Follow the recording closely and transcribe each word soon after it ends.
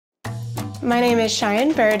My name is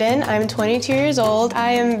Cheyenne Burden. I'm 22 years old. I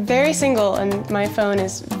am very single and my phone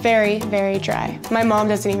is very, very dry. My mom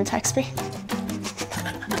doesn't even text me.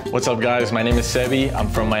 What's up, guys? My name is Sebi. I'm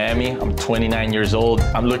from Miami. I'm 29 years old.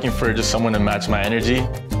 I'm looking for just someone to match my energy.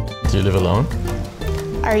 Do you live alone?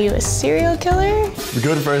 Are you a serial killer?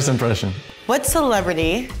 Good first impression. What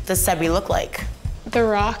celebrity does Sebi look like? The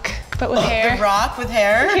Rock, but with hair. The Rock with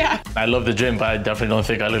hair? Yeah. I love the gym, but I definitely don't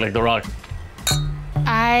think I look like The Rock.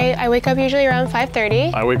 I wake up usually around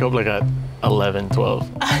 5:30. I wake up like at 11, 12.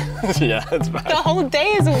 Yeah, it's bad. The whole day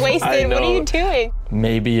is wasted. What are you doing?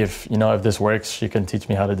 Maybe if this works, she can teach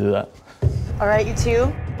me how to do that. All right, you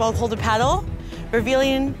two both hold a paddle,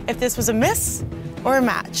 revealing if this was a miss or a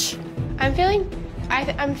match. I don't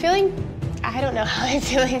know how I'm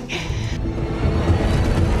feeling.